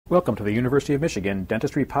Welcome to the University of Michigan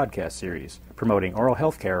Dentistry Podcast Series, promoting oral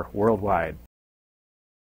health care worldwide.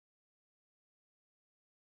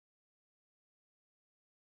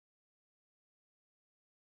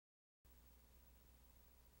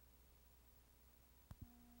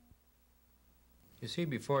 You see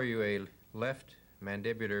before you a left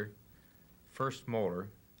mandibular first molar,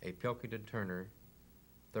 a Pilkington-Turner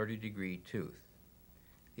 30-degree tooth.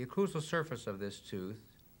 The occlusal surface of this tooth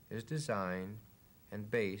is designed and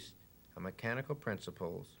based on mechanical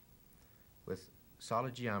principles with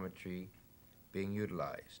solid geometry being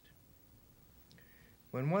utilized.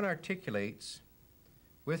 When one articulates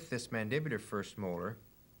with this mandibular first molar,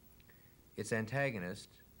 its antagonist,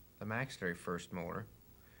 the maxillary first molar,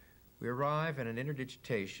 we arrive at an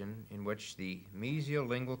interdigitation in which the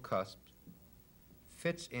mesiolingual cusp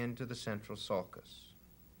fits into the central sulcus.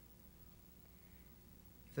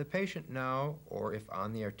 If the patient now, or if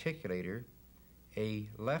on the articulator, a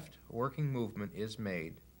left working movement is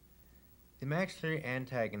made, the maxillary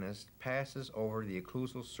antagonist passes over the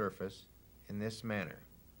occlusal surface in this manner,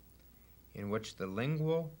 in which the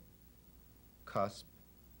lingual cusp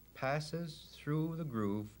passes through the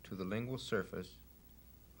groove to the lingual surface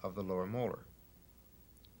of the lower molar.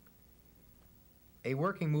 A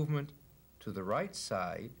working movement to the right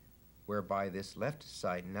side, whereby this left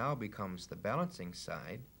side now becomes the balancing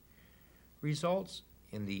side, results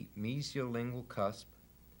in the mesiolingual cusp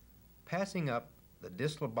passing up the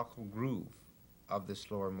distal buccal groove of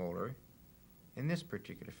this lower molar in this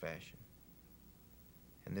particular fashion.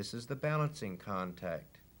 And this is the balancing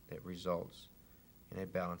contact that results in a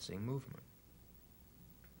balancing movement.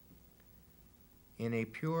 In a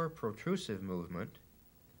pure protrusive movement,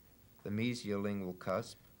 the mesiolingual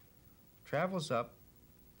cusp travels up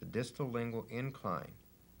the distal lingual incline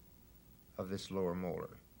of this lower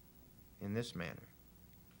molar in this manner.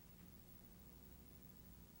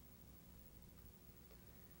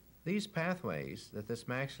 These pathways that this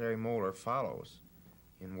maxillary molar follows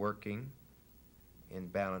in working, in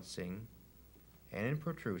balancing, and in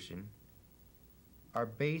protrusion are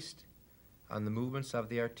based on the movements of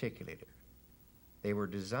the articulator. They were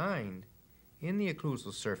designed in the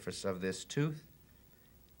occlusal surface of this tooth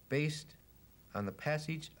based on the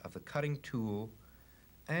passage of the cutting tool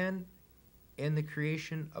and in the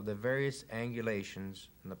creation of the various angulations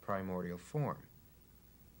in the primordial form.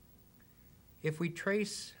 If we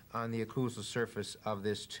trace on the occlusal surface of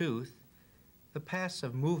this tooth the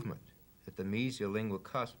passive movement that the mesiolingual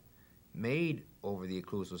cusp made over the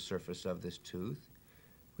occlusal surface of this tooth,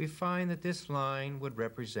 we find that this line would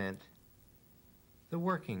represent the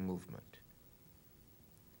working movement.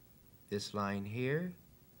 This line here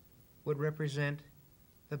would represent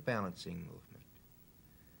the balancing movement.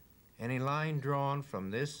 And a line drawn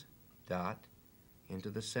from this dot into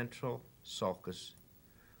the central sulcus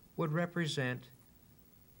would represent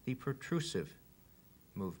the protrusive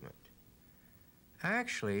movement.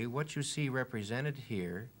 Actually, what you see represented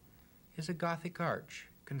here is a Gothic arch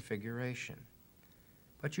configuration.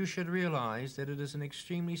 But you should realize that it is an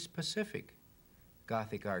extremely specific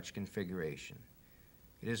Gothic arch configuration.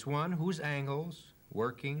 It is one whose angles,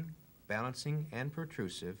 working, balancing, and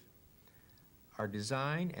protrusive, are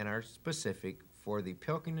designed and are specific for the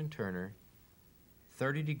Pilkington-Turner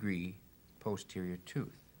 30-degree posterior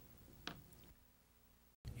tooth.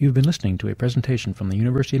 You've been listening to a presentation from the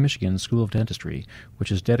University of Michigan School of Dentistry,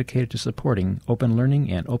 which is dedicated to supporting open learning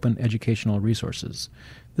and open educational resources.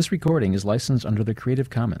 This recording is licensed under the Creative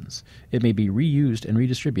Commons. It may be reused and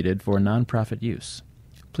redistributed for nonprofit use.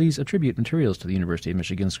 Please attribute materials to the University of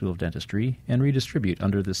Michigan School of Dentistry and redistribute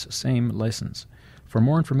under this same license. For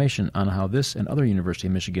more information on how this and other University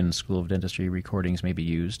of Michigan School of Dentistry recordings may be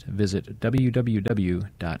used, visit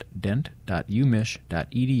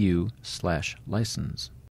www.dent.umich.edu/license.